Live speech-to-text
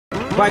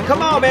Like,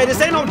 come on, man.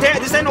 This ain't no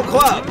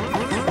club.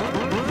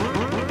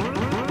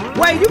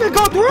 Wait, you can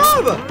go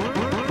through them.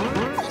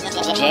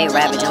 J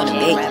Ravage on the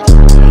beat.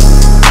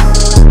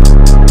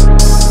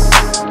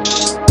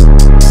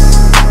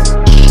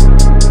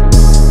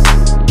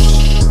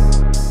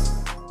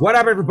 What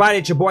up, everybody?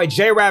 It's your boy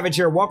J Ravage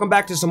here. Welcome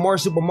back to some more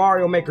Super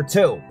Mario Maker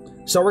 2.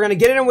 So we're gonna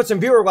get in with some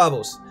viewer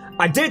levels.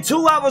 I did 2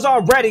 levels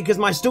already because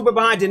my stupid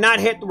behind did not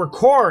hit the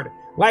record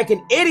like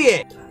an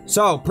idiot.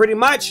 So pretty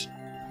much,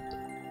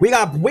 we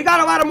got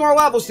a lot of more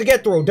levels to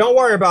get through. Don't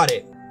worry about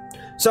it.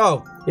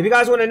 So if you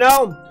guys want to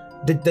know,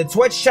 the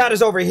Twitch chat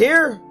is over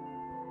here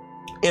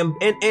and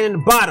in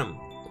the bottom.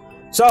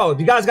 So if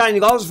you guys got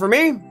any levels for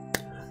me,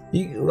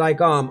 you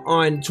like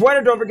on Twitter,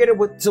 don't forget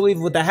to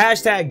leave with the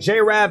hashtag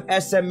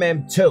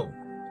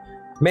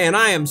JRavSMM2. Man,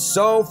 I am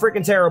so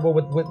freaking terrible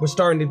with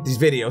starting these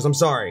videos. I'm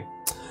sorry.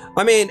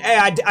 I mean,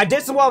 hey, I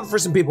did some love for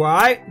some people, all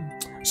right?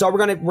 So we're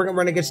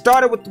gonna get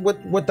started with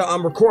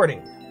the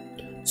recording.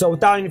 So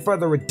without any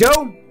further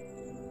ado,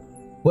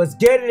 let's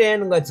get it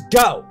in. Let's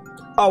go.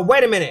 Oh,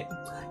 wait a minute.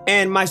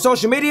 And my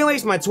social media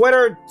links, my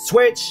Twitter,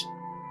 Twitch,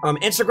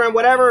 Instagram,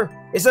 whatever,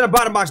 it's in the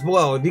bottom box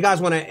below. If you guys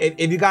wanna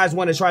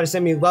try to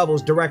send me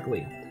levels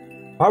directly.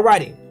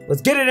 Alrighty,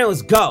 let's get it in.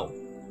 Let's go.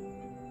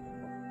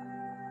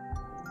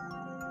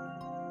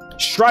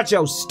 Strut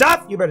your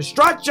stuff. You better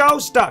strut your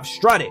stuff.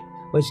 Strut it.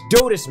 Let's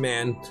do this,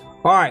 man.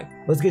 Alright,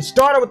 let's get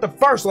started with the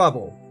first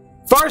level.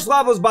 First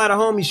level is by the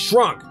homie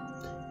Shrunk.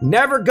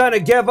 Never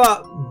gonna give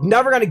up.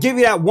 Never gonna give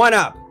you that one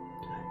up.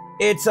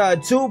 It's a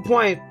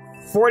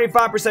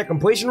 2.45%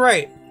 completion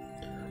rate.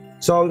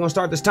 So we're gonna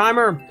start this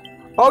timer.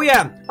 Oh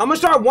yeah, I'm gonna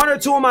start 1 or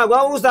 2 of my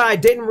levels that I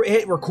didn't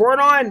hit record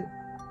on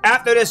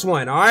after this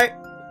one, alright?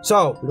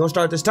 So, we're gonna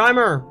start this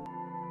timer.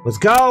 Let's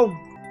go.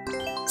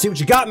 See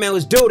what you got, man.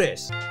 Let's do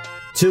this.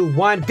 2,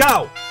 1,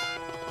 go.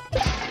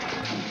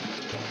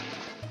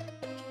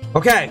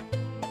 Okay.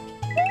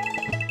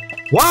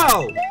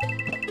 Wow.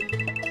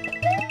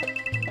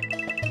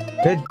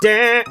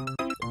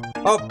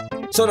 Oh,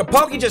 so the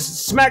Pokey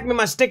just smacked me in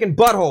my stinking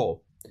butthole.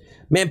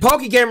 Man,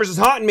 Pokey Gamers is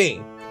haunting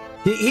me.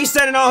 He's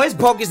sending all his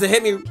Pokies to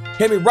hit me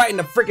right in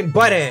the freaking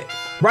butt head.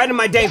 Right in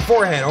my dang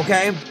forehead,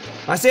 okay?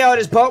 I see how it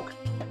is, Poke.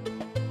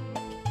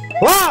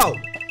 Whoa!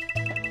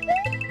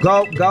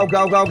 Go, go,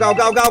 go, go, go,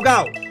 go, go,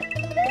 go.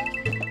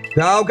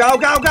 Go, go,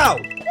 go, go.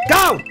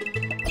 Go!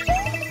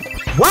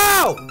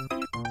 Wow!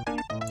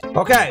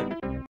 Okay.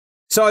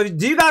 So,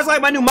 do you guys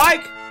like my new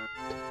mic?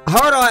 I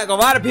heard like a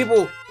lot of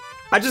people.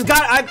 I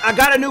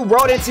got a new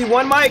Rode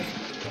NT1 mic.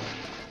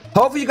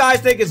 Hopefully you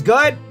guys think it's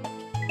good.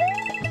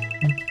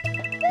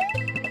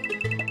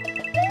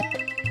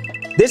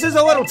 This is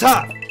a little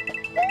tough.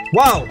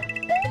 Whoa.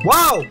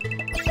 Whoa.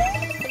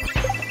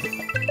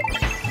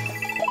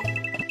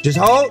 Just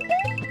hold.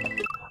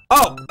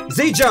 Oh,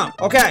 Z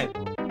jump. Okay.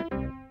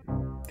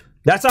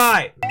 That's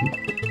alright.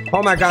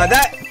 Oh my god,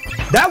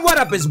 that one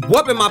up is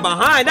whooping my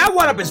behind. That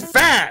one up is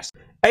fast.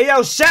 Hey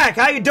yo, Shaq,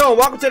 how you doing?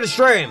 Welcome to the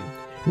stream.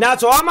 Now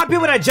to all my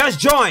people that just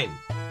joined,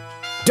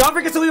 don't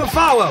forget to leave a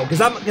follow,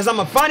 because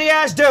I'm a funny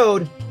ass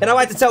dude and I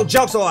like to tell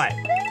jokes a lot.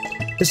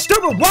 The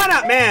stupid one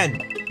up,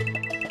 man.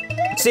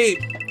 See,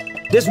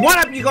 this one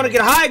up you're gonna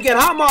get high again,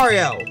 huh,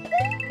 Mario?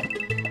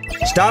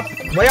 Stop.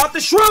 Lay off the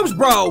shrooms,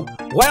 bro.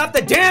 Lay off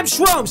the damn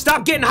shrooms.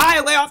 Stop getting high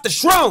and lay off the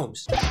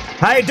shrooms.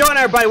 How you doing,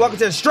 everybody? Welcome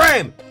to the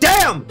stream.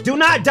 Damn, do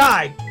not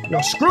die. No,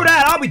 screw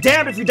that. I'll be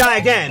damned if you die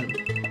again.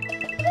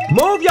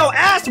 Move your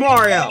ass,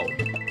 Mario.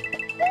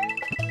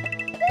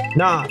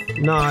 Nah,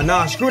 nah,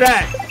 nah. Screw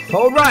that.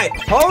 Hold right.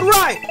 Hold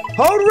right.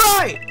 Hold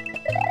right.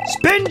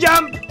 Spin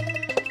jump.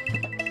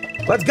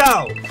 Let's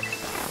go.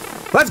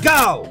 Let's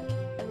go.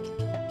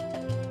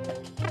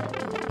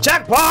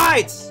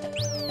 Checkpoints.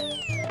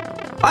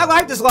 I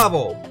like this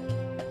level.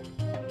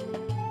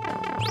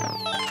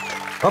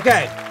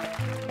 Okay.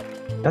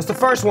 That's the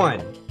first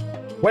one.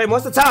 Wait,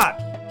 what's the top?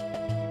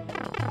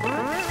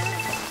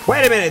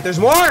 Wait a minute, there's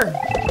more?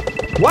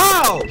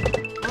 Wow!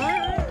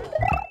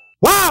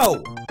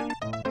 Wow!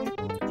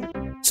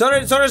 So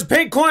there's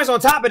pink coins on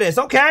top of this,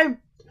 okay.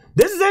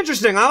 This is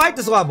interesting, I like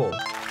this level.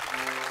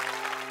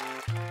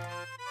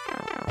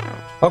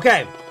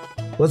 Okay,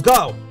 let's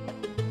go.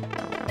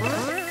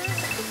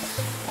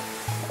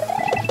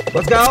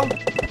 Let's go.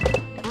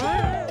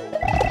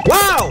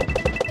 Wow!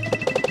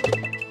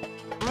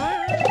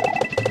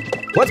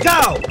 Let's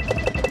go!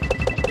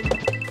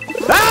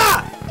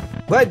 Ah!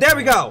 Wait, there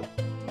we go.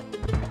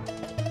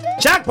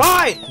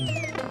 Checkpoint!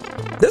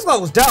 This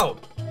level's dope.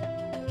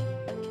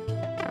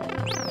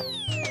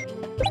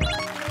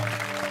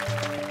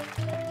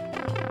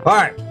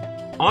 Alright,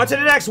 on to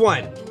the next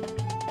one.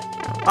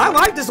 I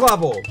like this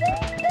level.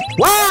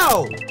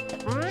 Wow!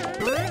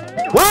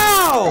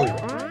 Wow!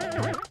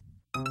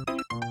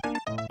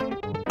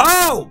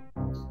 Oh!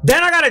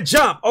 Then I gotta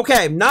jump.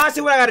 Okay, now I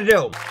see what I gotta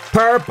do.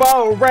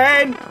 Purple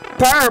rain,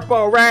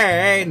 purple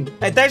rain.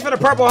 Hey, thanks for the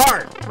purple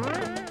heart.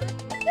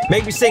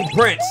 Make me sing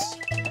Prince.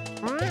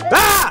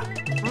 Ah!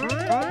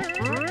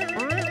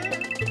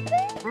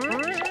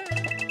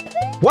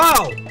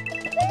 Whoa!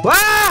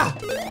 Ah!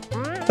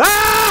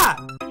 Ah!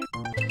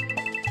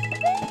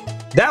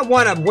 That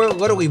one up will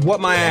literally whoop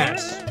my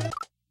ass.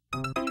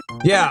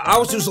 Yeah, I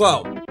was too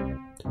slow.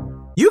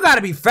 You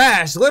gotta be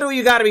fast. Literally,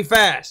 you gotta be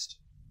fast.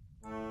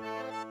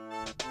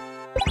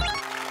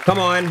 Come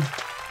on.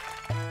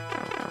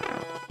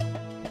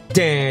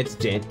 Dance,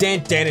 dance,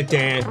 dance, dance,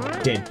 dance,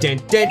 dance,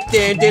 dance,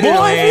 dance,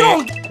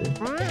 dance.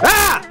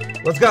 Ah!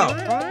 Let's go.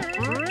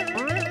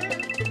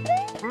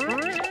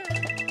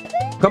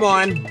 Come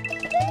on.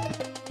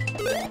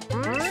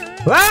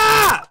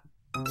 Ah!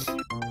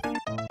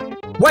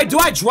 Wait, do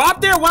I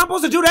drop there? What am I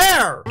supposed to do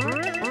there?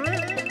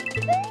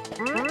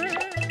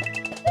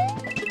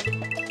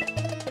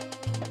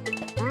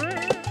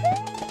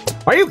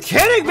 Are you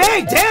kidding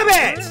me? Damn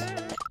it!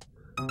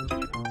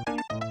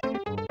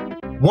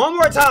 One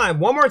more time,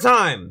 one more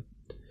time.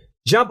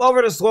 Jump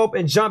over the slope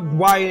and jump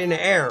wide in the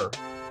air.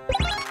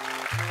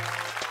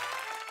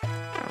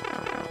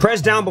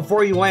 Press down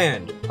before you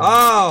land.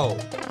 Oh.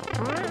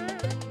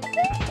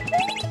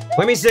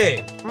 Let me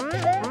see.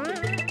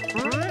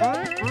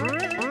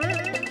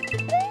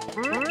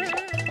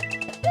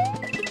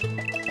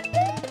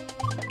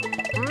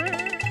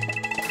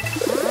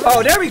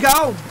 Oh, there we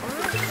go.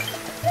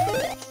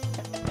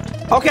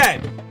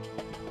 Okay.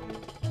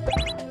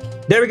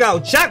 There we go.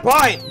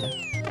 Checkpoint.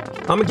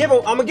 I'm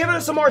gonna give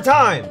it some more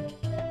time.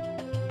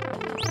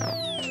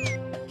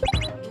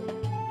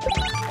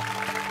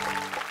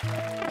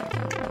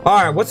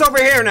 All right, what's over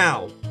here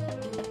now?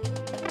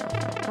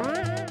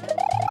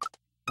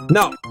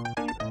 No.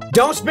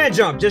 Don't spin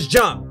jump, just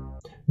jump.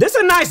 This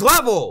is a nice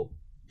level.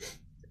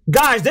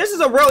 Guys, this is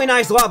a really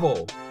nice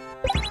level.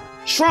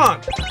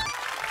 Shrunk.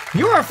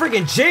 You're a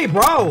freaking G,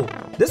 bro.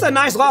 This is a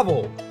nice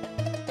level.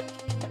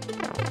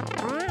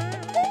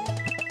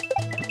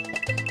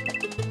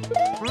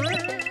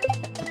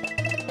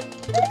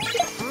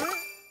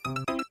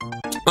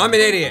 I'm an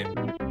idiot.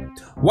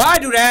 Why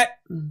do that?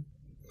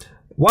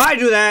 Why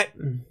do that?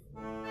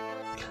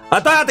 I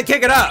thought I had to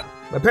kick it up.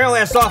 Apparently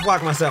I soft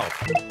locked myself.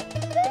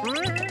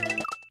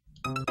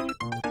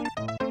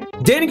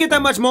 Didn't get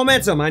that much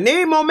momentum. I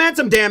need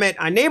momentum, damn it.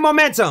 I need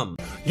momentum.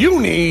 You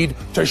need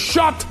to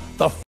shut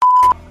the f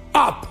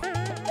up.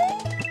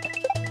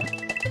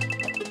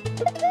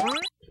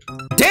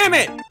 Damn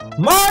it!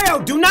 Mario,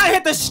 do not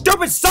hit the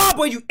stupid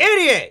subway, you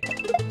idiot!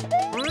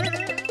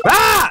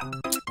 Ah!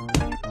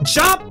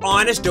 Jump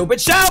on the stupid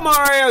shell,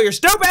 Mario! You're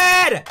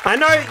stupid! I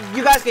know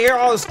you guys can hear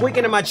all the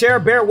squeaking in my chair.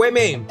 Bear with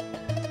me.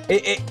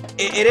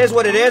 It is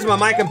what it is. My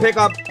mic can pick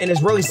up and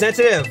it's really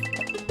sensitive.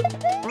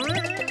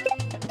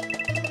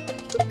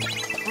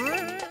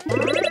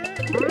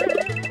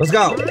 Let's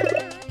go.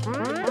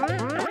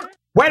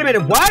 Wait a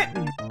minute, what?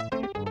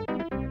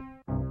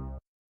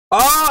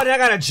 Oh, then I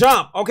gotta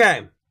jump.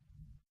 Okay.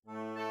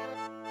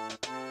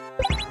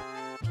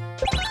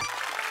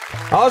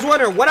 I was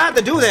wondering what I have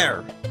to do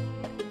there.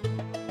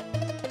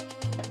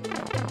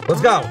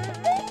 Let's go.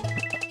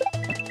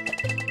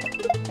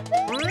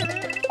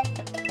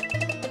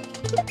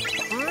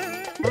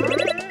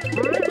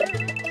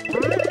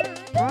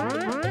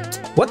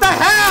 What the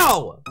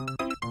hell?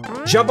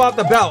 Jump off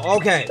the belt.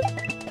 Okay.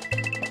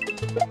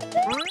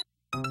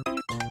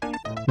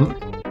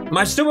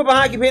 My stupid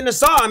behind keep hitting the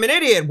saw. I'm an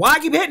idiot. Why I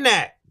keep hitting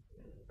that?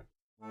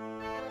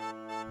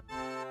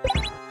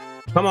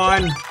 Come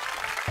on.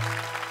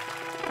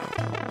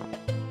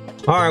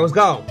 All right, let's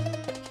go.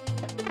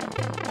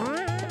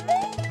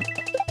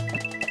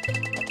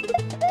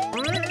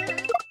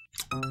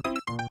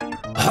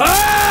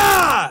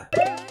 Ah!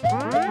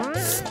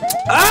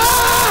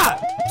 Ah!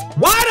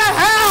 Why the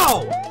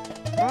hell?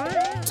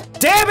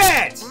 Damn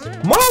it!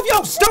 Move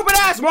your stupid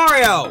ass,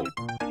 Mario!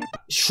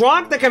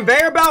 Shrunk the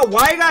conveyor belt?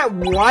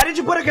 Why did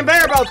you put a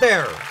conveyor belt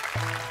there?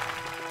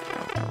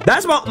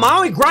 That's my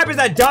only gripe is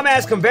that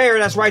dumbass conveyor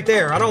that's right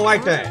there. I don't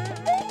like that.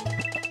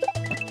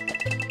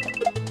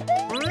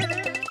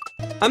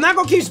 I'm not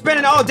gonna keep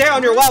spinning all day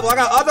on your level. I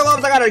got other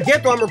levels I gotta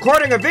get through. I'm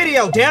recording a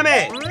video, damn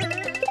it!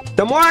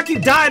 The more I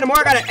keep dying, the more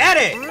I gotta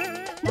edit.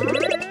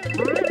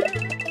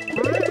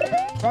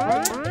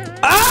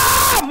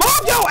 Ah!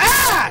 Move your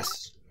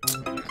ass!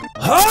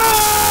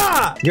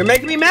 Ah! You're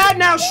making me mad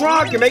now,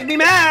 Shrunk. You're making me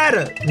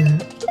mad.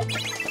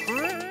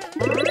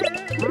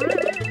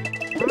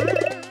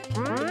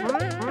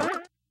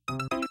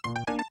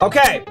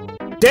 Okay.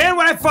 Then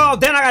when I fall,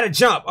 then I gotta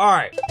jump. All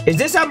right. Is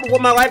this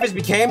what my life has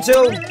became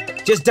to?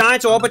 Just dying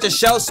to a whole bunch of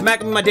shells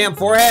smacking me in my damn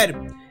forehead.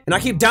 And I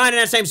keep dying in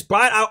that same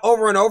spot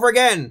over and over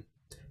again.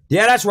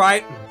 Yeah, that's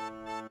right.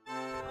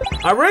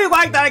 I really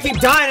like that I keep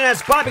dying in that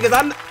spot because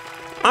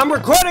I'm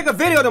recording a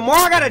video. The more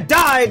I gotta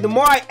die, the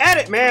more I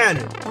edit, man.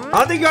 I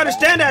don't think you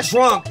understand that,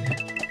 Shrunk.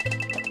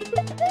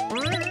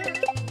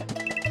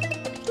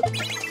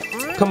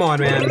 Come on,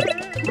 man.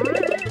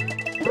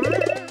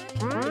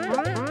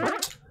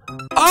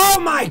 Oh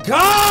my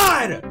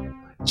God!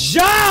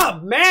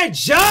 Jump, man,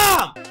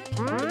 jump!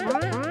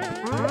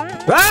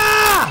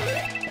 Ah!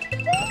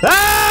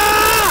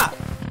 Ah!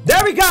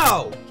 There we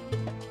go!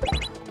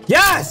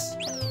 Yes!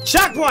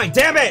 Checkpoint,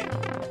 damn it!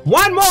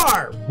 One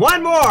more!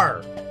 One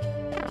more!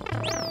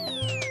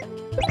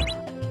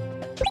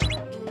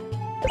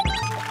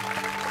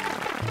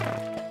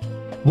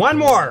 One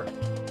more.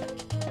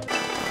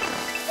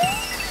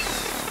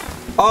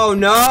 Oh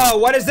no,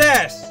 what is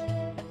this?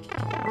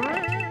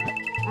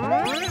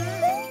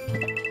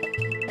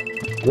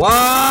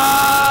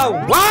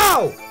 Whoa!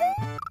 Whoa!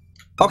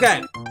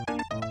 Okay.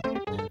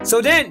 So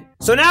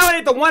now it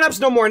ain't the 1-ups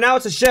no more. Now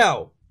it's a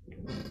shell.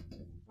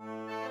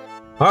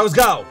 Alright, let's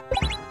go.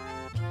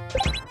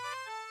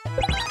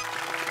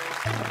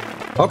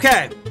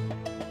 Okay.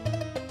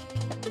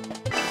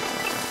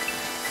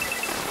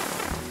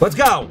 Let's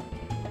go.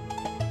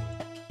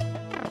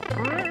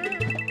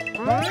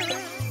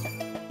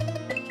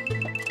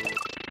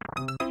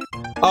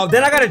 Oh,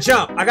 then I gotta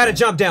jump. I gotta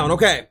jump down.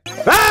 Okay.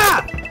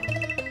 Ah!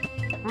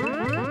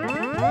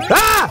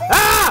 Ah!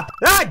 Ah!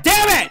 Ah!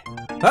 Damn it!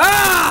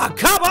 Ah!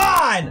 Come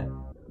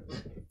on!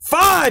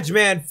 Fudge,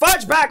 man.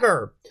 Fudge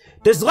backer.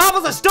 This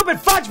level's a stupid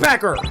fudge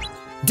backer.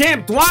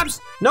 Damn, Thwomps.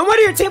 No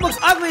wonder your team looks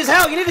ugly as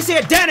hell. You need to see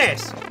a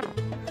dentist.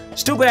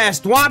 Stupid ass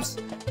Thwomps.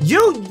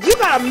 You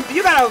got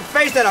a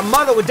face that a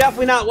mother would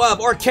definitely not love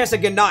or kiss a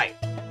goodnight.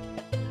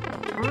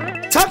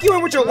 Tuck you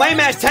in with your lame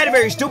ass teddy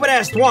bear, you stupid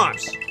ass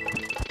Thwomps.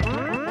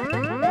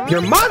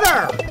 Your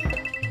mother!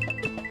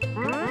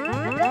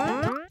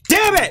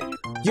 Damn it!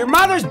 Your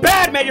mother's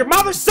bad, man. Your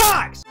mother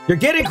sucks. You're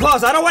getting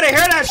close. I don't want to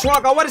hear that,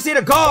 Shrunk. I want to see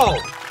the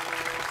goal.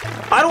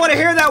 I don't want to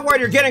hear that word.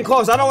 You're getting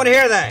close. I don't want to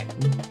hear that.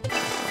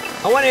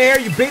 I want to hear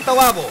you beat the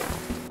level.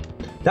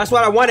 That's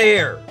what I want to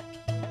hear.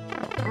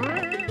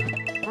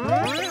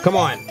 Come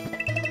on.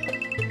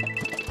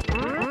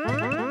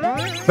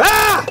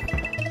 Ah!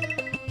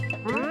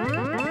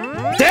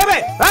 Damn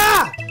it!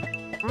 Ah!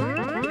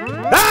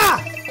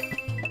 Ah!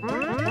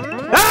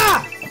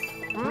 Ah!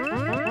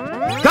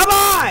 Come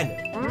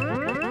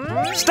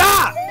on!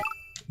 Stop!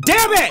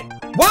 Damn it!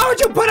 Why would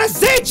you put a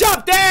Z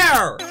jump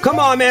there? Come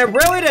on, man.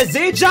 Really? The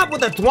Z jump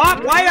with a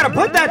thwomp? Why you gotta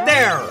put that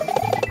there?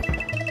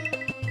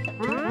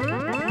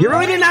 You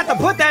really didn't have to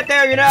put that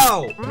there, you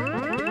know.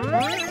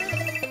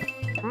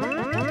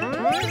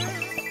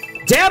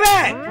 Damn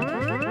it!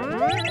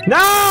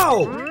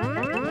 No!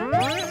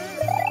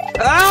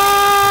 Ah!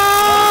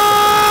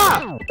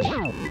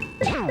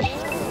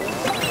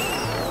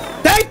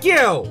 Thank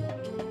you!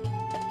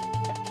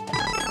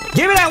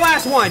 Give me that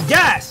last one,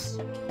 yes!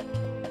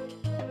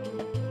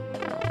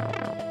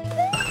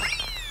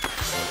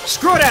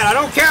 Screw that, I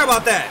don't care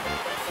about that.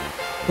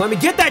 Let me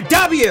get that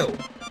W!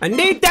 I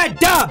need that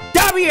dub!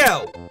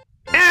 W!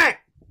 Eh.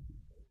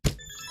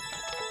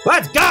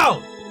 Let's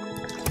go!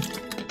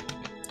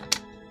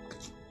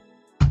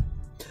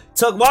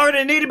 Took longer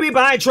than it needed to be,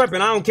 but I ain't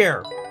tripping. I don't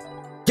care.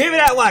 Give me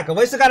that like. At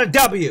least I got a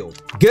W.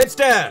 Good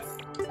stuff.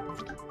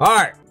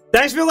 Alright.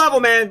 Thanks for your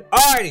level, man.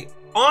 Alrighty.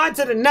 On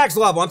to the next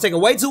level. I'm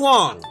taking way too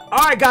long.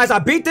 Alright, guys. I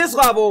beat this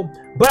level,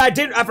 but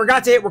I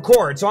forgot to hit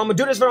record. So I'm gonna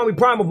do this for only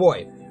Primal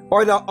Boy.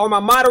 Or my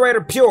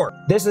moderator Pure.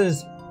 This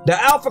is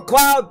the Alpha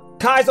Cloud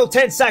Kaizo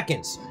 10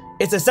 seconds.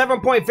 It's a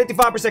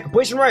 7.55%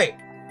 completion rate.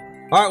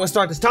 Alright, let's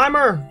start this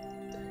timer.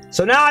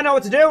 So now I know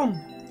what to do.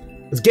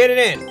 Let's get it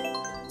in.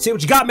 See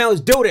what you got, man.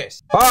 Let's do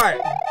this. Alright.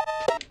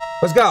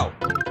 Let's go.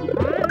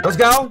 Let's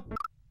go.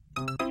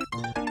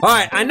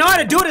 Alright, I know how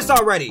to do this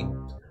already.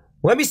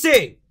 Let me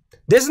see.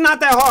 This is not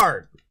that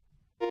hard.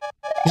 You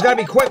just gotta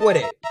be quick with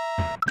it.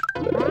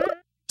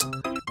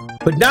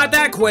 But not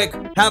that quick.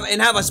 Have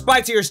a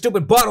spike to your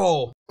stupid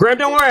butthole. Grim,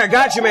 don't worry. I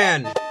got you,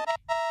 man.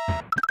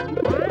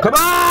 Come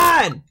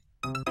on!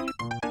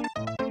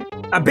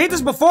 I beat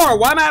this before.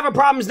 Why am I having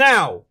problems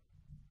now?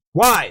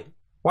 Why?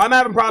 Why am I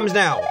having problems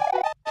now?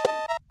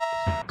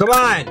 Come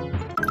on.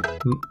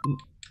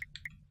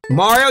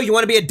 Mario, you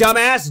want to be a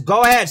dumbass?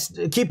 Go ahead.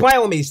 Keep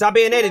playing with me. Stop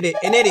being an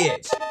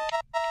idiot.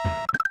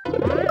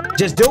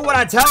 Just do what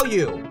I tell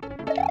you.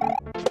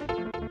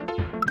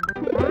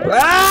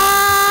 Ah!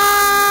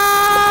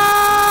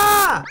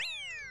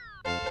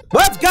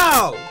 Let's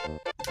go.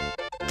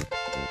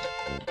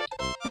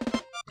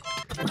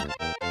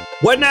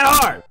 Wasn't that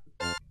hard?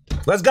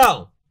 Let's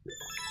go.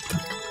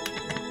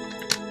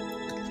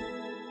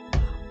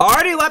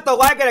 Already left a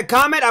like and a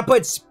comment. I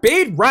put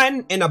speed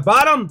run in the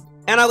bottom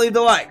and I leave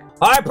the like.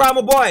 Alright,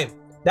 Primal Boy.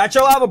 That's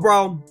your level,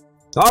 bro.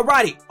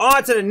 Alrighty,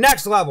 on to the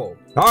next level.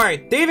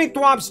 Alright, Thieving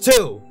Thwomps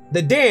 2,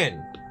 The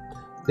Den.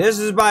 This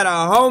is by the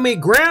homie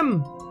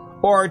Grim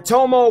or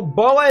Tomo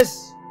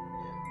Bolus.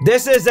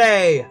 This is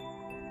a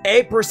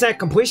 8%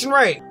 completion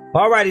rate.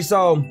 Alrighty,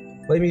 so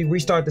let me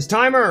restart this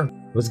timer.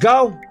 Let's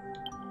go.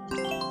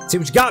 See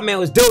what you got, man.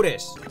 Let's do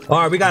this.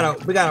 Alright, we got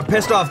a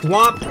pissed off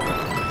Thwomp.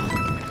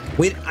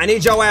 I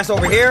need your ass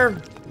over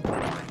here.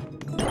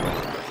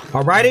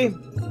 Alrighty.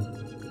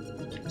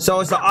 So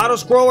it's the auto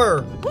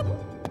scroller.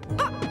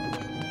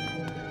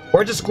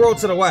 Or just scroll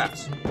to the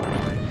left.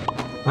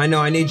 I know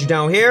I need you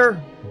down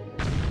here.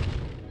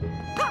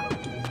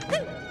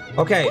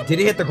 Okay, did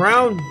he hit the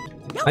ground?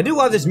 I do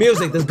love this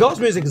music. This ghost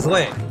music is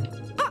lit.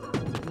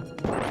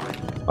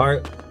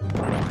 Alright.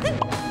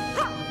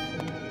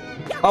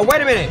 Oh,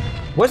 wait a minute.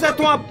 What's that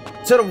Thwomp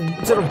to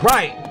the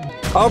right?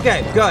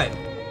 Okay, good.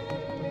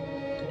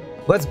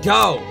 Let's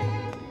go.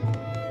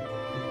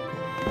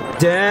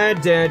 Da,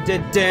 da, da,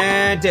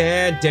 da,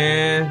 da,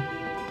 da.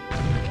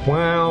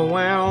 Wow,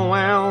 wow,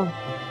 wow.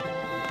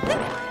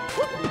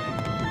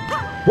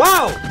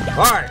 Whoa!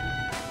 Alright.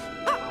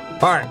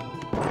 Alright.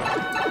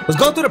 Let's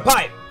go through the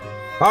pipe.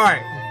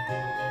 Alright.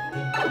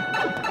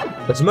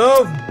 Let's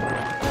move.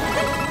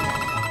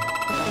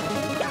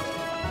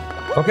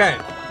 Okay.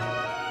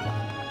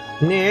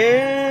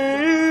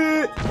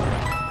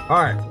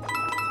 Alright.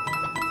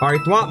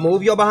 Alright, Thwomp,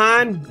 move your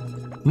behind.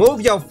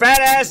 Move your fat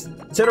ass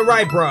to the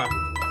right, bruh.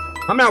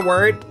 I'm not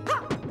worried.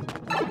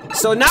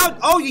 So now,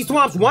 oh, you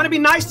Thwomps want to be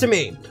nice to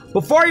me.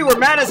 Before you were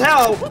mad as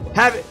hell,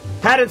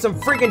 having some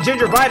freaking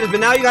gingivitis, but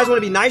now you guys want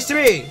to be nice to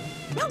me?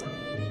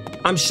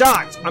 I'm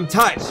shocked. I'm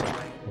touched.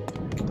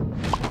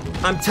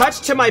 I'm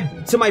touched to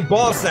my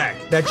ball sack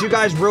that you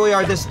guys really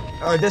are this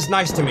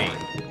nice to me.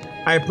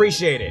 I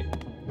appreciate it.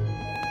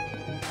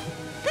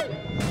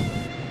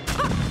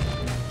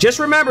 Just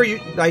remember, you're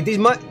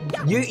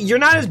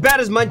not as bad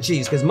as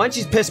Munchies, because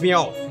Munchies piss me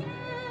off.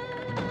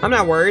 I'm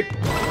not worried.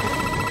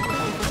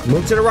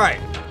 Move to the right.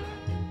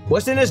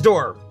 What's in this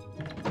door?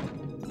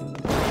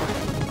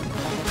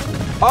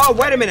 Oh,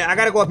 wait a minute. I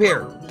gotta go up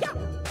here.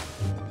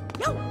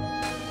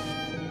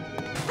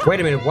 Wait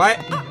a minute. What?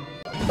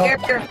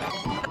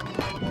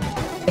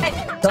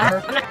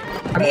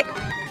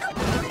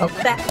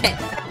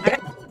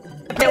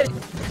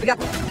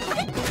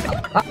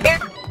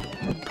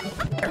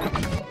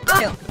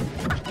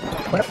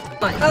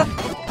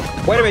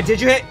 Wait a minute.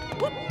 Did you hit?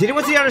 Did he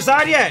went to the other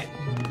side yet?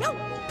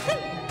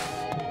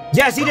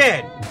 Yes, he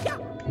did.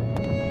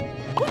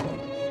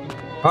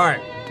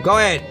 Alright, go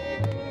ahead.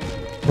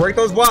 Break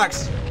those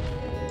blocks.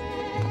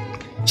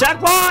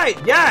 Checkpoint!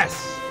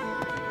 Yes!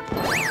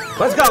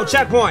 Let's go,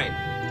 checkpoint.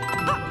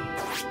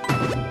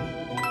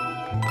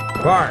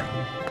 Alright.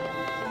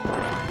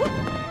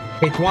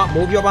 Hey, Thwomp,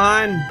 move your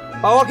behind.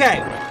 Oh,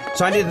 okay.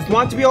 So I need the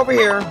Thwomp to be over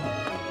here.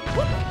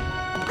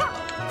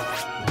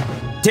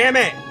 Damn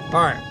it!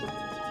 Alright.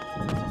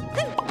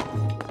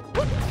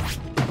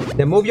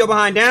 Then move your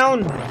behind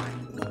down.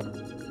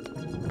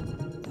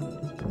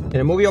 And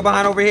then move your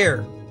behind over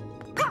here.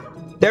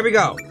 There we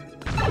go.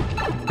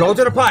 Go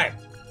to the pipe.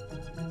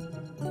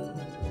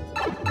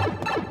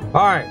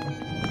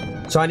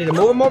 Alright. So I need to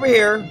move him over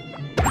here.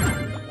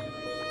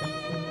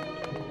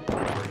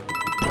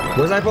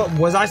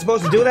 Was I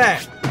supposed to do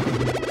that?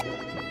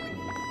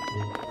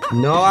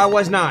 No, I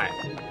was not.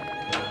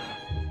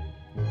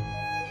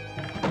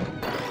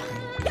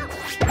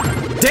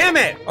 Damn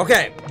it!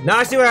 Okay, now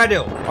I see what I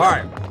do.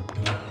 Alright.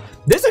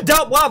 This is a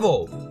dope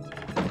level.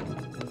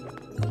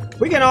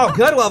 We getting all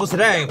good levels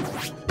today.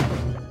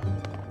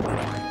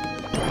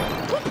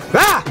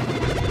 Ah!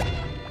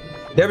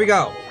 There we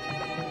go.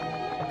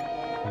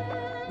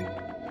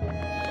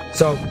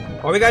 So,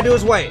 all we gotta do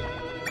is wait.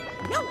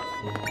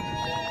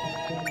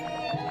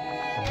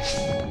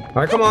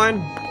 Alright, come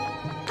on.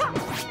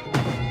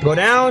 Go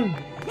down.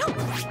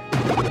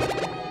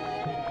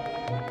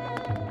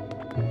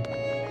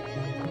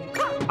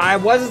 I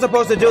wasn't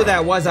supposed to do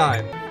that, was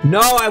I? No,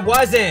 I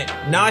wasn't.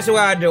 Now I see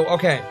what I do.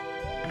 Okay.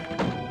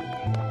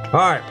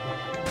 Alright.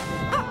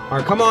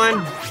 Alright, come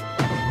on.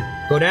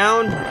 Go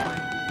down.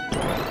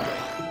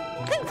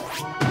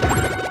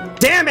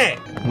 Damn it!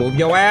 Move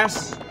your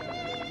ass.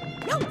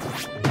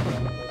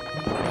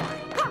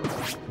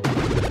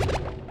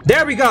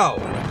 There we go.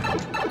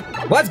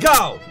 Let's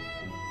go.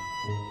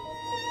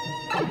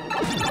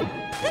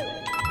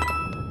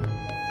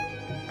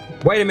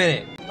 Wait a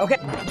minute. Okay.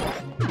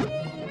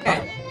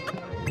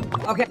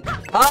 Okay.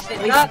 Up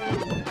and up.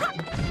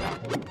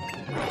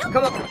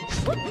 Come on.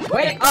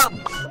 Wait up.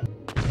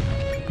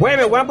 Wait a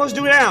minute. What am I supposed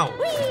to do now?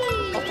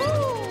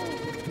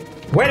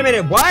 Wait a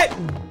minute. What?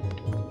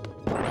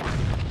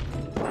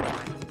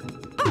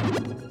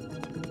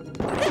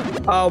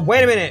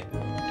 Wait a minute.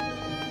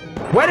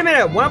 Wait a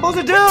minute. What am I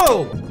supposed to do?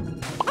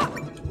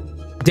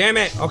 Damn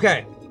it.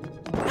 Okay.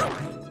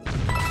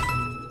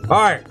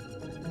 Alright.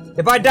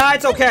 If I die,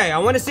 it's okay. I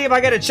want to see if I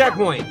get a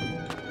checkpoint.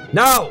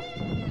 No.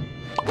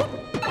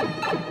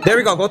 There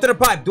we go. Go to the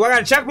pipe. Do I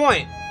got a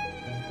checkpoint?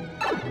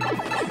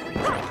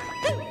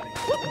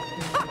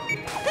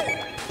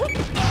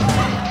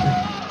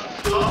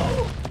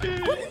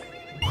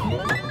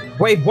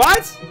 Wait,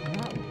 what?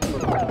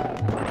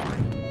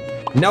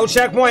 No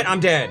checkpoint. I'm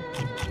dead.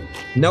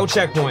 No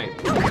checkpoint.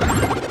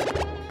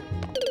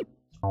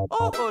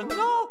 Oh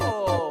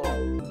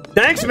no!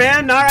 Thanks,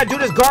 man. Now I gotta do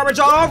this garbage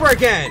all over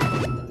again.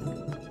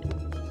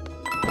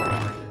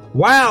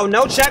 Wow,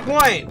 no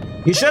checkpoint.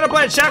 You should have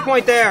put a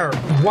checkpoint there.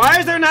 Why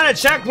is there not a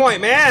checkpoint,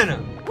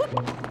 man?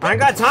 I ain't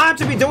got time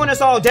to be doing this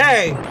all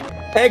day.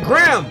 Hey,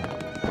 Grim.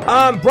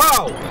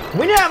 Bro,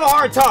 we need to have a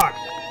hard talk.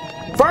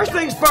 First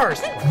things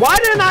first, why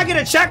didn't I get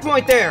a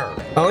checkpoint there?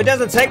 Oh, it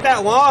doesn't take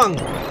that long.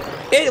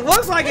 It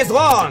looks like it's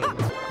long.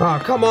 Oh,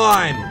 come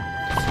on.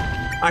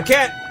 I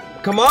can't.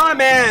 Come on,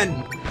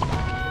 man.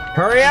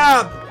 Hurry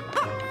up.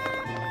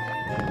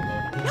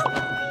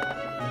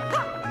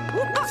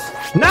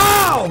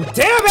 No!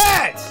 Damn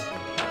it!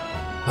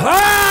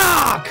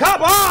 Ah!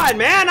 Come on,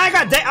 man! I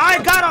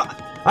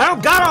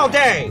don't got all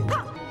day.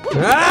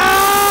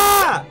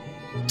 Ah!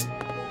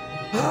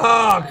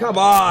 Oh, come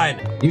on.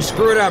 You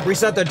screwed up.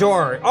 Reset the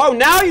door. Oh,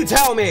 now you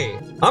tell me.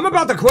 I'm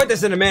about to quit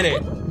this in a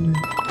minute.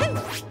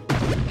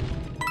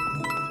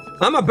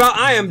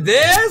 I am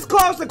this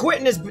close to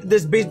quitting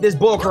this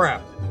bull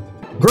crap.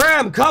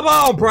 Graham, come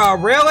on, bro.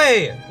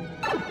 Really?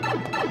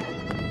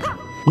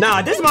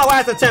 Nah, this is my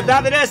last attempt.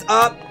 After this,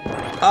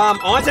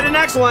 on to the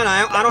next one.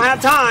 I don't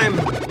have time.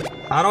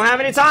 I don't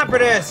have any time for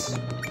this.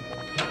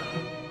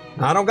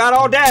 I don't got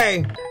all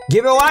day.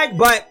 Give it a like,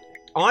 but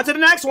on to the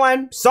next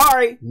one.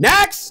 Sorry.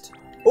 Next!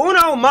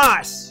 Uno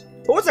Mas.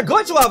 Oh, it's a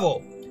glitch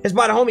level. It's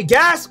by the homie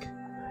Gask.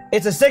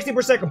 It's a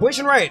 60%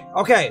 completion rate.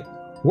 Okay.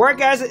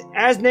 Work as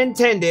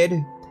intended.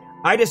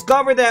 I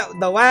discovered that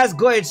the last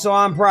glitch, so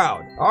I'm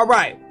proud.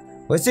 Alright.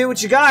 Let's see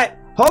what you got.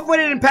 Hopefully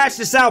they didn't patch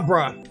this out,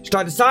 bruh.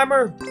 Start the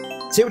timer.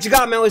 See what you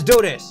got, man. Let's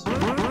do this.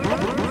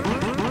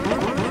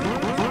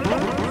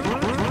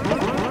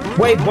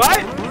 Wait,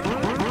 what?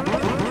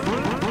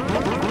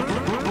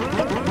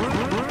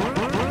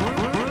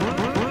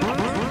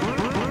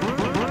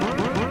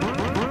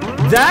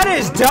 That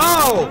is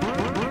dope!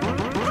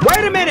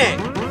 Wait a minute!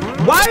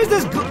 Why is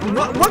this...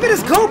 Look at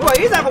this Koopa!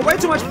 He's having way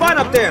too much fun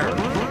up there!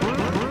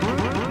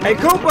 Hey,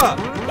 Koopa!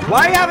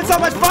 Why are you having so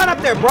much fun up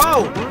there,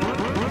 bro?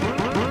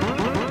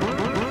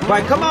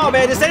 Like, come on,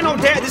 man. This ain't no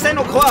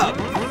club.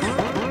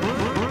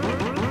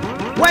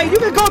 Wait, you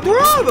can go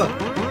through them!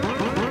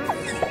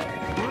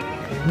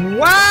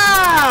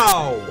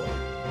 Wow!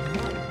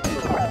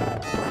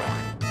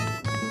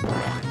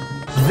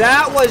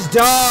 That was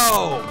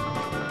dope!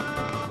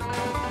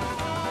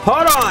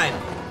 Hold on.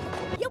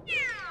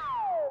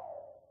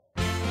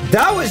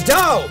 That was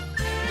dope.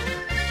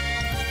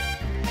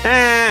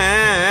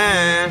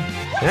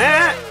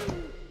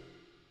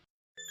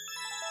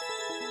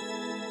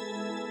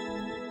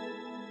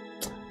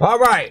 All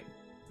right.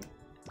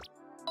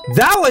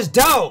 That was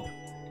dope.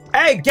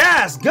 Hey,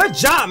 Gas, good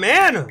job,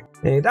 man.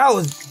 Hey, that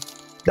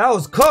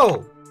was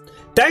cool.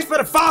 Thanks for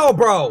the follow,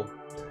 bro.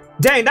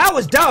 Dang, that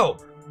was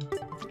dope.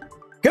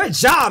 Good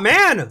job,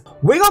 man.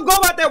 We're gonna go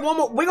about that one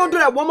more. We're gonna do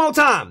that one more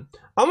time.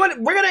 We're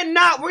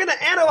gonna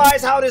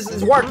analyze how this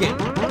is working.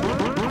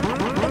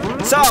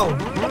 So,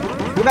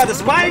 we got the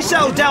spiny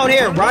shells down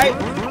here, right?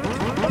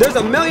 There's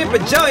a million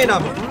bajillion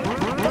of them,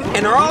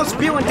 and they're all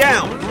spewing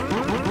down.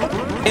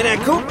 And that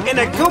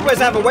Koopa is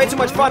having way too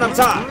much fun up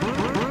top.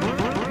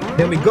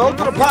 Then we go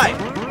through the pipe.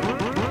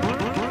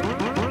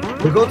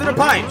 We go through the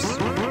pipes.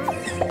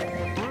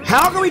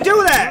 How can we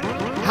do that?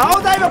 How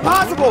is that even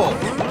possible?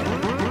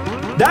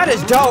 That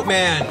is dope,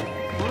 man.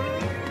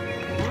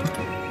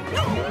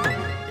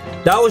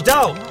 That was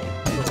dope.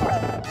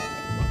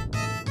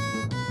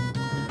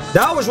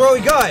 That was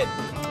really good.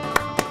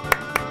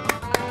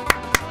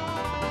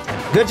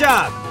 Good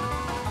job.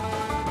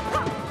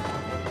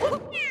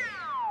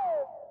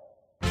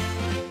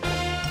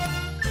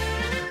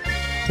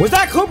 Was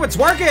that Koopa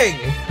twerking?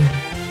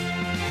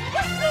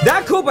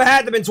 That Koopa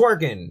had to been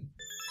twerking.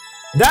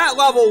 That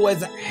level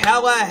was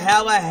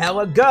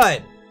hella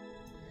good.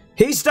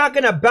 He's stuck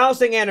in a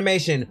bouncing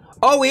animation.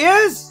 Oh, he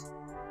is?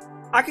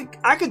 I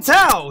could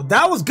tell.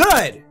 That was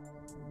good.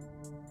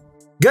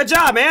 Good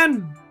job,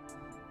 man.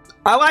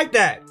 I like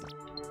that.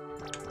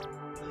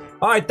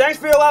 Alright, thanks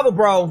for your level,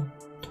 bro.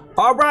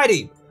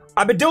 Alrighty.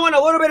 I've been doing a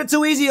little bit of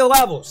too easy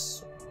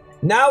levels.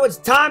 Now it's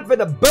time for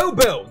the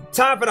boo-boo.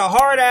 Time for the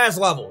hard-ass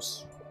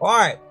levels.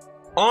 Alright.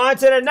 On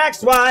to the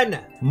next one.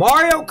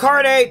 Mario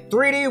Kart 8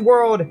 3D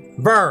World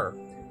Ver.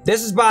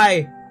 This is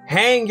by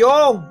Hang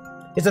Yul.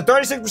 It's a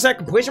 36%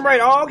 completion rate.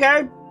 Oh,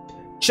 okay.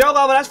 Chill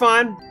level, that's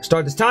fine.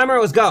 Start this timer,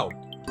 let's go.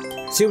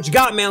 See what you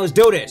got, man. Let's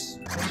do this.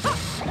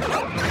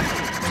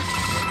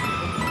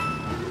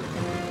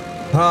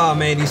 Oh,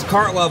 man, these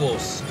kart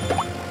levels.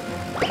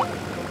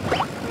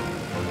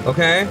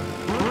 Okay.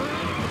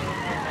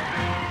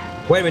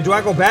 Wait a minute, do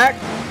I go back?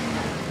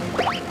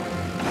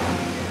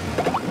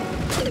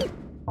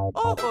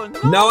 Oh,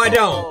 No, I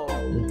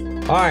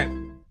don't. Alright.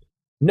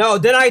 No,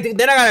 then I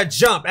gotta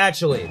jump,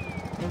 actually.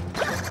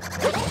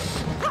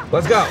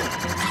 Let's go.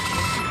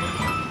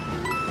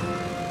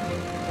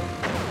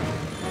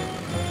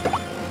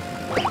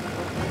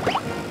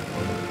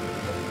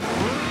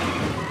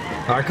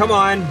 Alright, come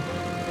on.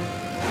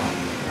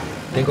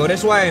 Then go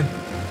this way.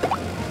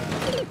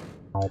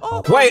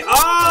 Wait,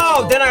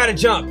 oh! Then I gotta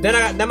jump.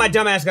 Then my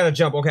dumb ass gotta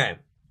jump, okay.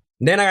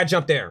 Then I gotta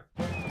jump there.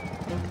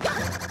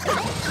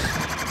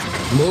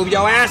 Move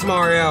your ass,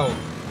 Mario.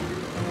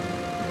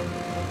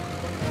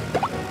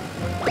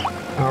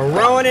 I'm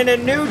rolling in a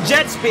new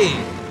jet speed.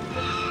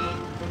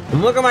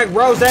 I'm looking like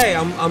Rose.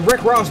 I'm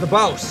Rick Ross, the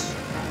boss.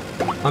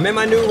 I'm in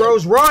my new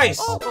Rolls Royce.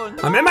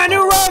 I'm in my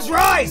new Rolls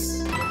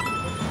Royce.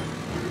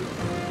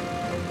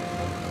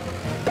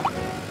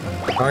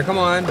 All right, come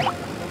on.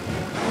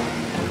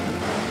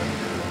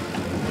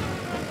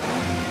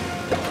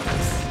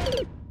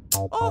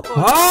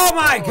 Oh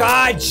my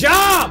God,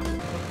 jump!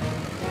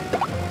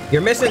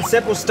 You're missing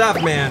simple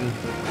stuff, man.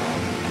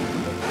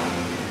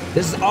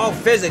 This is all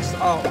physics.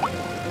 Oh.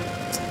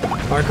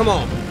 All right, come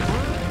on.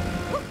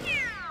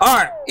 All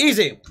right,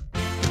 easy.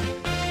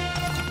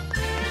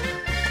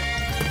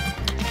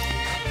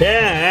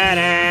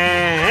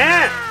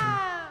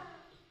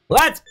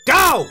 Let's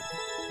go!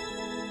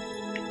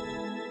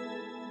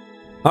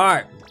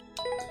 Alright.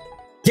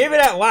 Give it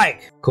that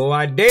like. Cool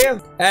idea.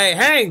 Hey,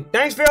 Hank,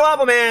 thanks for your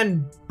level,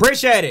 man.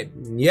 Appreciate it.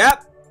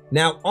 Yep.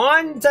 Now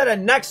on to the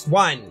next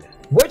one.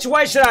 Which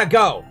way should I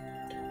go?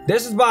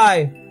 This is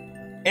by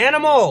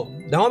Animal,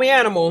 the homie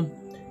Animal.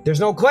 There's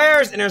no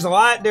clears and there's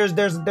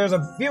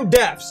a few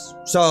deaths.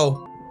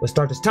 So let's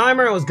start this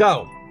timer and let's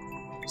go.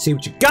 See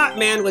what you got,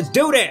 man. Let's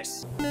do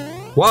this.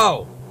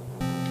 Whoa.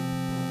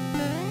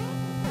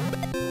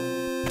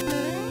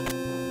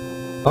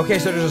 Okay,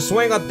 so there's a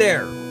swing up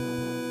there.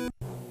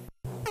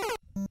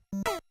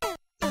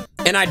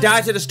 And I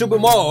died to the stupid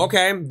mole,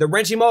 okay? The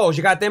wrenchy moles,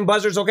 you got them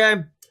buzzards,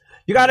 okay?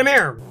 You got them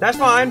here, that's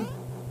fine.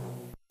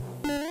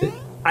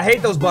 I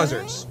hate those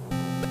buzzards.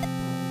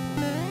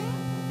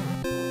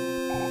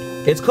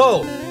 It's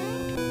cool.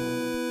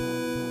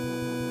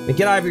 And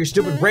get out of your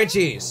stupid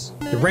wrenchies.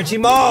 The wrenchy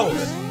moles.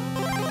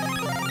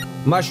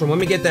 Mushroom, let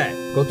me get that.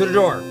 Go through the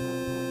door.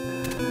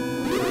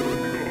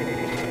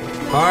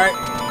 Alright.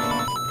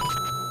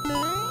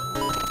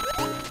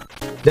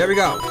 There we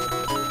go.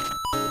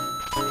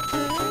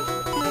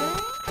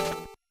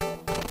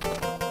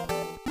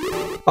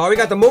 Oh, we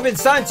got the moving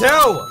sun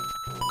too!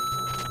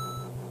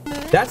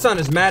 That sun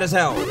is mad as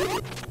hell.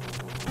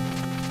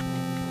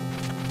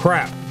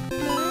 Crap.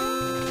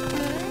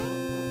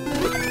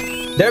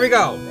 There we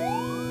go.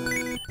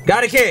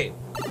 Got a key.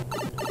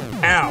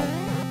 Ow.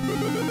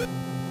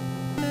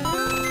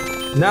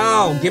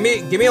 No, give me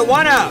a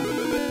 1-up.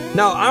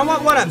 No, I don't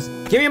want 1-ups.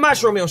 Give me a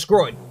mushroom, you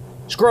screw it.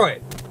 Screw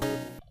it.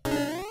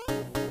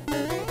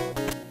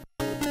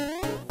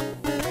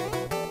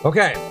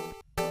 Okay.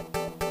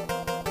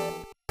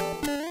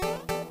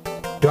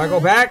 Do I go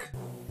back?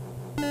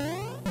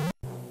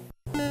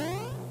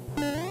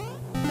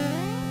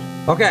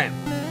 Okay.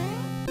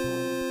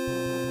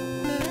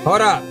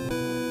 Hold up.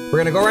 We're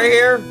gonna go right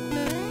here.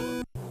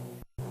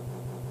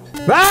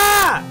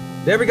 Ah!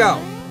 There we go.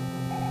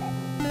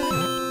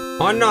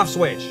 On and off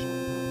switch.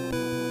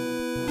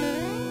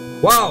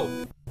 Whoa.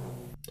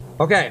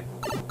 Okay.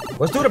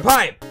 Let's do the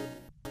pipe.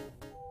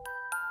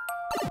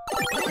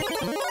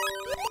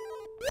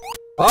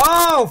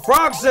 Oh,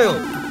 frog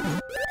suit.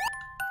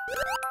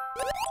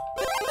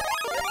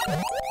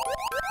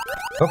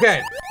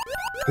 Okay.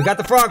 We got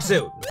the frog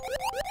suit.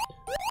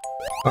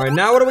 Alright,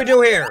 now what do we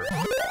do here?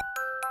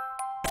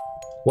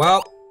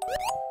 Well,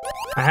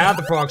 I have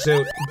the frog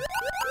suit.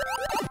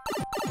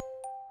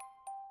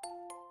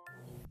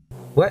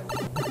 What?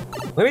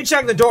 Let me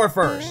check the door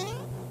first.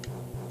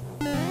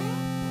 I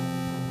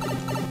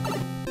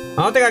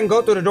don't think I can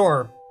go through the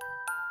door.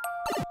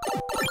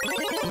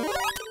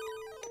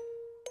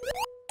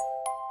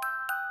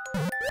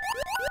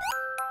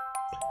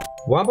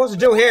 What am I supposed to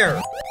do here?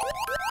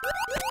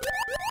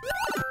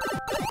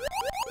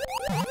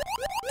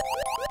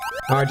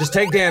 Alright, just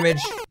take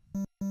damage.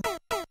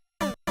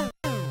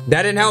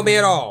 That didn't help me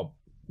at all.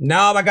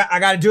 Now I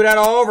gotta do that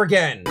all over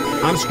again.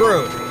 I'm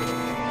screwed.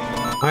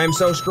 I am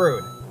so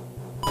screwed.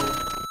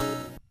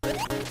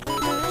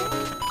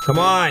 Come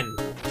on.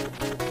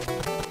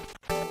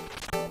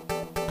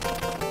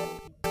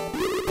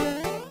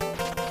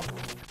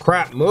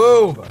 Crap,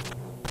 move.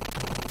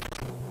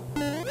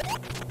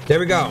 There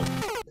we go.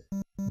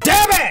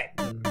 Damn it!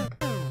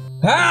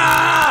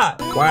 Ah!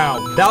 Wow,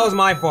 that was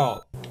my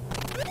fault.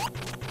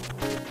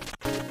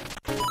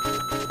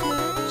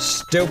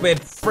 Stupid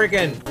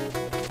freaking.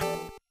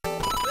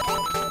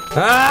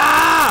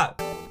 Ah!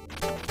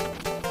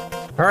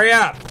 Hurry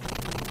up.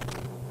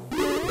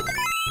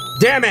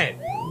 Damn it.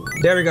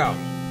 There we go.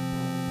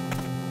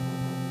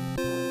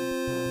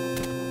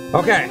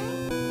 Okay.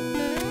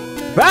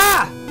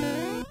 Ah!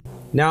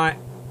 Now I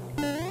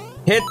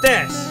hit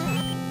this.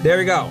 There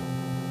we go.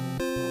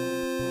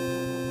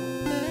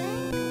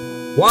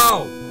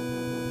 Whoa.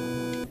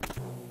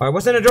 Alright,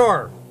 what's in the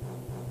door?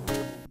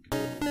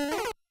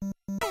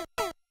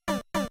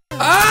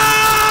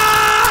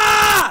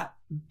 Ah!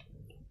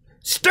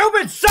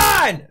 Stupid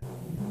son!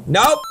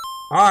 Nope.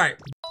 Alright.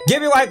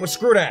 Give me like, but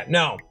screw that.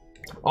 No.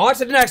 On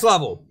to the next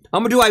level.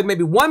 I'm gonna do like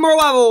maybe one more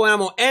level and I'm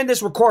gonna end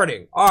this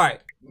recording.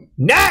 Alright.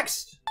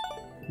 Next!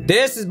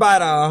 This is by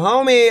the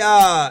homie,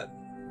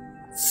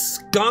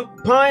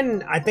 Skunk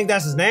Pun. I think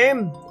that's his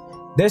name.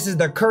 This is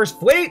the Cursed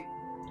Fleet.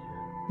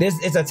 This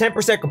is a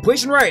 10%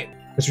 completion rate.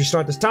 Let's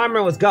restart this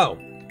timer. Let's go.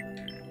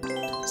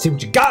 See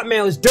what you got,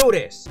 man. Let's do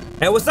this.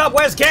 Hey, what's up,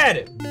 West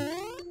Kid?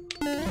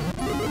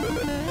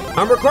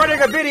 I'm recording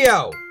a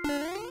video.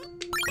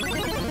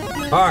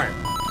 Alright.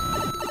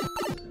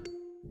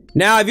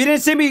 Now, if you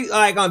didn't see me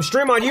like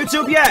stream on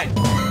YouTube yet,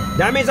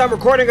 that means I'm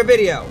recording a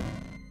video.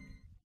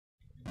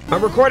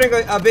 I'm recording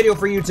a video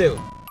for YouTube.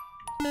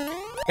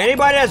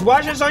 Anybody that's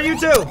watching this on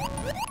YouTube,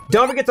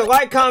 don't forget to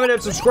like, comment,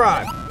 and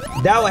subscribe.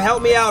 That will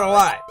help me out a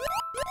lot.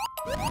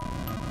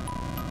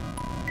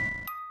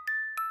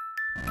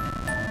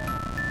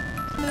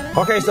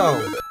 Okay,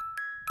 so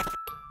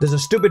there's a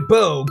stupid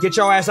boo. Get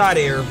your ass out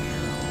of here.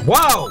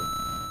 Whoa!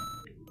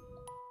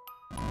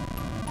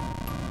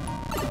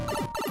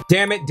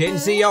 Damn it, didn't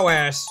see your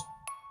ass.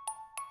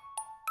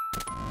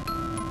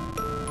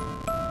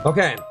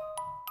 Okay.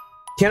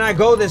 Can I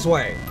go this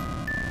way?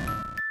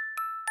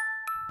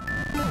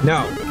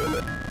 No.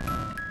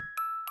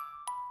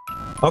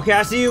 Okay,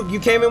 I see you. You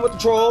came in with the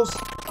trolls.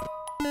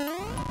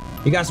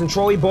 You got some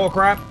trolly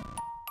bullcrap.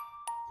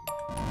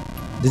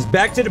 Just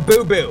back to the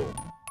boo-boo.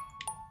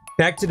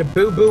 Back to the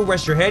boo-boo,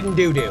 rest your head and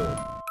doo-doo.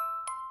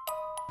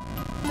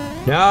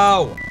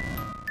 No!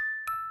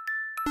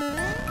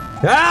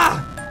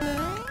 Ah!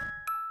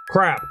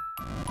 Crap.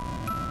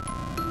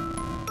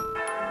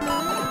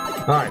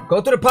 Alright, go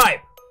through the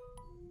pipe.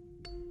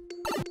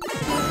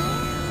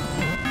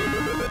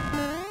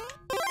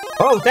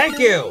 Oh, thank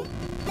you!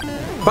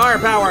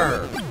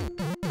 Firepower!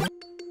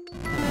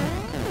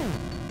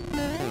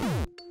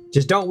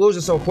 Just don't lose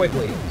it so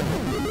quickly.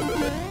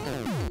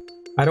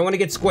 I don't want to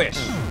get squished.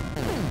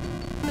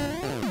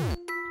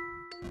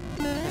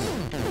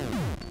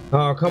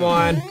 Oh, come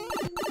on.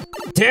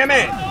 Damn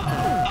it!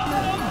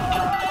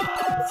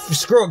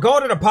 Screw it, go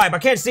to the pipe. I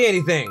can't see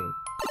anything.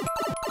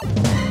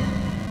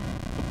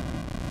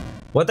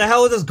 What the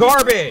hell is this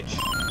garbage?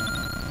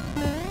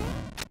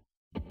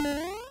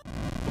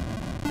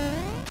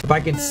 If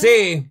I can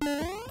see.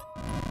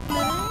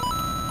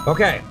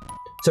 Okay,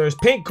 so there's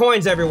pink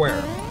coins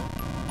everywhere.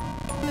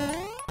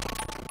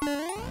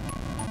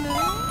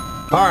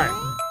 Alright.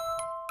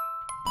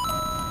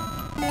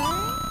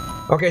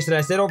 Okay, so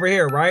that's it over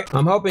here, right?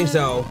 I'm hoping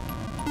so.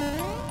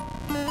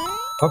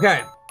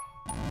 Okay.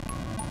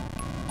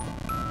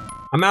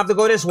 I'm gonna have to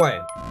go this way.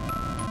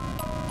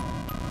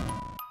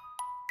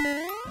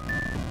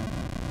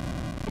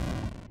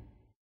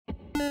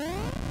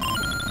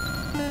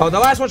 Oh, the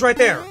last one's right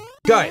there.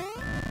 Good.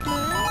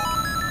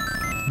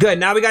 Good,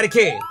 now we got a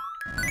key.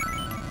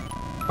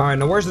 Alright,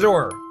 now where's the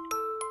door?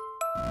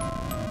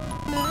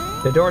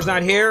 The door's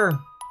not here.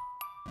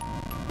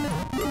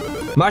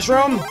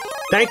 Mushroom?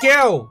 Thank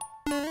you!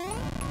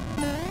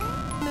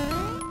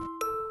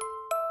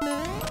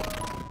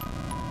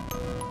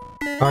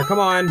 Alright, come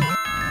on.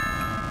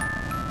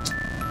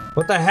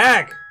 What the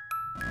heck?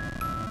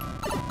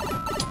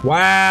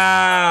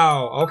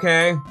 Wow,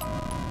 okay.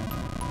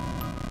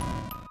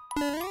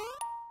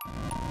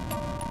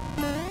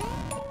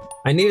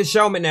 I need a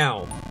showman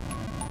now.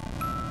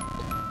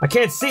 I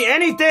can't see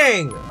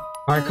anything!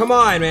 Alright, come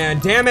on, man.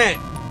 Damn it!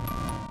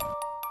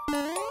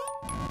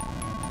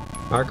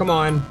 Alright, come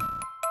on.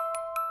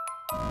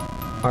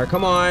 Alright,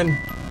 come on.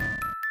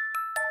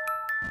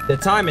 The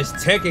time is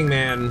ticking,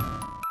 man.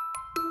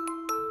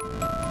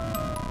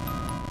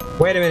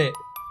 Wait a minute.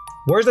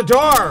 Where's the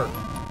door?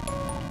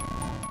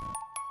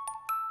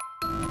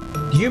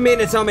 Do you mean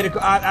to tell me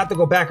I have to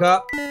go back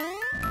up?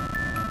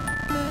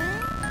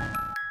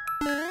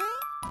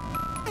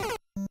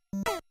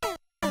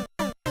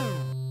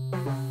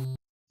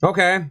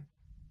 Okay.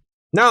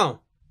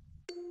 No.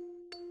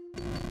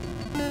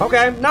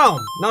 Okay, no.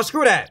 No,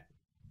 screw that.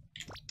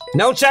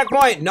 No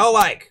checkpoint, no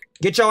like.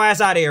 Get your ass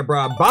out of here,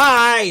 bro.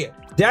 Bye!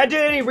 Did I do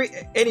any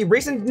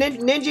recent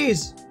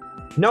ninjas?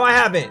 No, I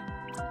haven't.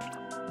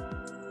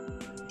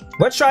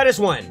 Let's try this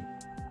one.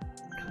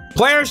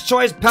 Player's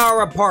Choice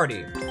Power-Up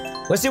Party.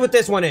 Let's see what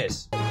this one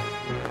is.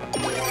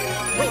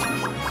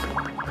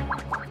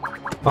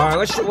 Alright,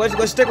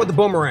 let's stick with the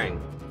boomerang.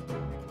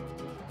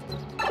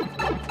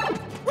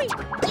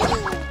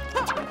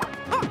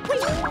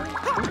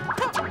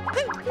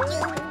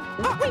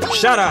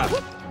 Shut up!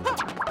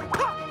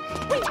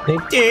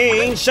 Ding,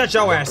 ding, shut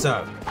your ass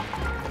up!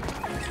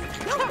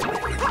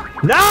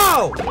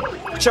 No!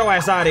 Get your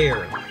ass out of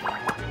here!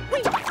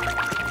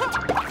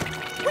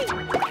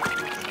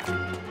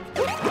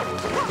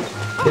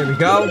 There we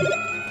go.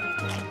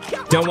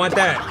 Don't want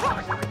that.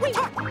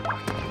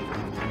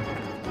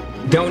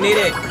 Don't need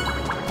it.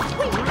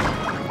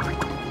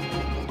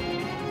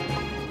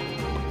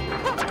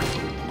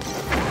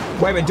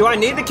 Wait a minute, do I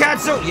need the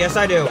cat suit? Yes,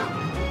 I do.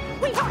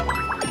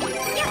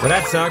 Well,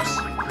 that sucks.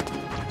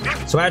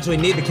 So I actually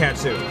need the cat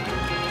suit.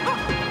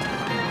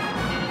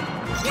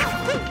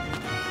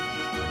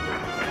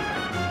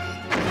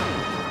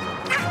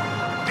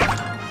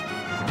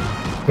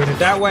 Hit it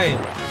that way.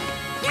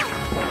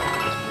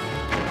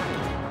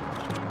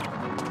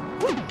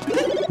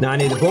 Now I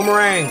need the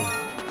boomerang.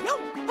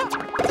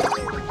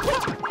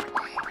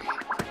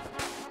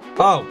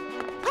 Oh.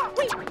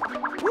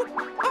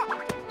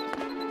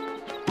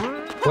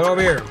 What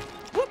over here?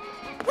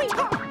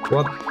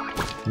 Well,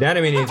 that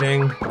didn't mean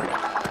anything.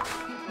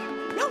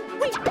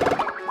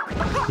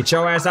 Get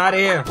your ass out of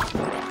here.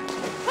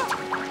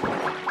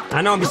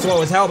 I know I'm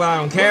slow as hell, but I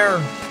don't care.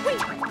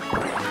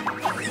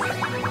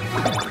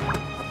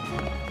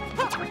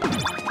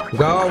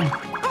 Go.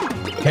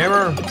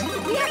 Hammer.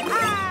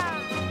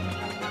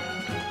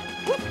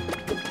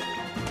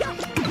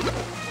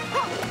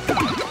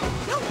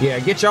 Yeah,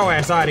 get your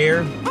ass out of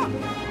here.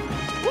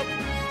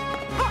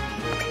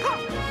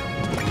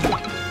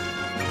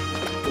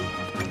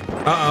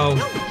 Uh-oh.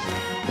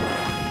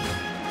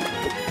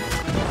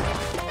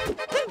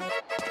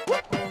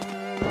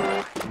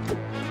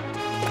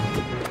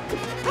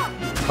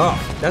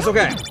 Oh, that's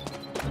okay.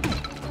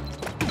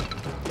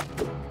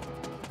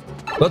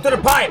 Go through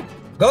the pipe.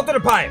 Go through the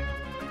pipe.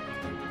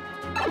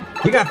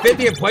 You got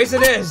 50 in place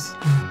of this.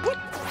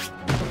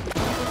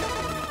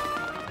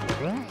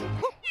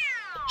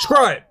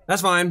 Screw it.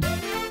 That's fine.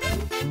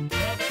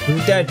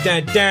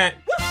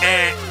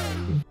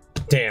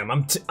 Damn,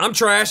 I'm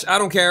trash. I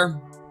don't care.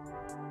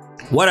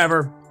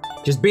 Whatever.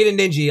 Just beat a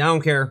ninja. I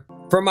don't care.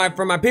 For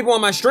my people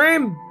on my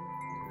stream,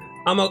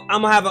 I'm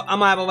gonna have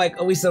like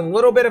at least a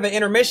little bit of an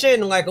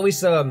intermission, like at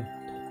least a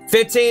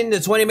 15 to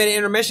 20-minute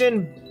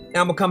intermission, and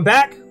I'm gonna come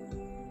back.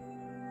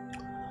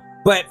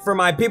 But for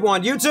my people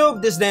on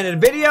YouTube, this is the end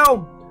of the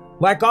video.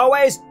 Like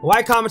always,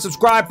 like, comment,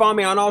 subscribe, follow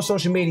me on all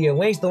social media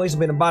links. The links will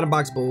be in the bottom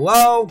box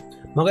below.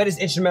 My latest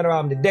instrumental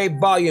album today,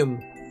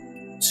 volume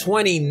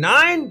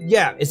 29.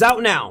 Yeah, it's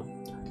out now.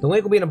 The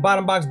link will be in the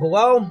bottom box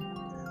below.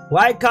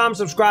 Like, comment,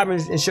 subscribe, and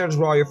share this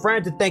with all your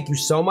friends. And thank you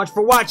so much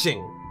for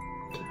watching.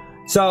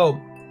 So,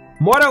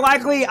 more than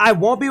likely, I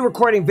won't be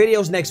recording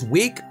videos next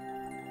week.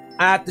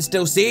 I have to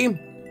still see.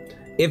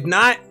 If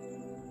not,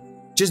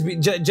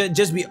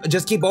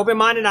 just keep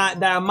open-minded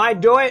that I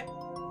might do it.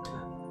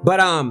 But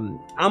I'm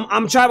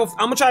gonna try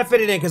to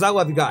fit it in because I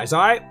love you guys. All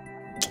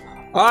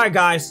right,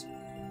 guys,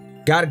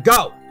 gotta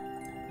go.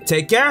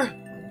 Take care.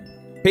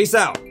 Peace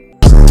out.